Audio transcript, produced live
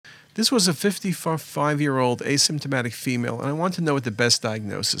This was a 55-year-old asymptomatic female, and I want to know what the best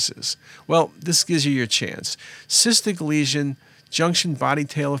diagnosis is. Well, this gives you your chance. Cystic lesion, junction body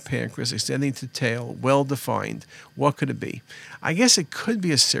tail of pancreas, extending to tail, well-defined. What could it be? I guess it could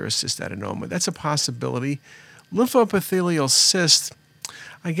be a serous cystadenoma. That's a possibility. Lymphoepithelial cyst,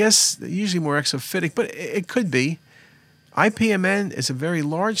 I guess usually more exophytic, but it could be. IPMN is a very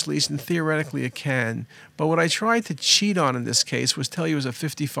large lesion. Theoretically, it can. But what I tried to cheat on in this case was tell you it was a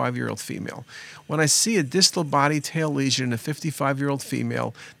 55-year-old female. When I see a distal body tail lesion in a 55-year-old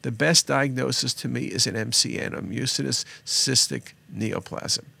female, the best diagnosis to me is an MCN, a mucinous cystic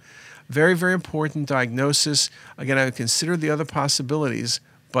neoplasm. Very, very important diagnosis. Again, I would consider the other possibilities,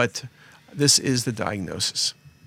 but this is the diagnosis.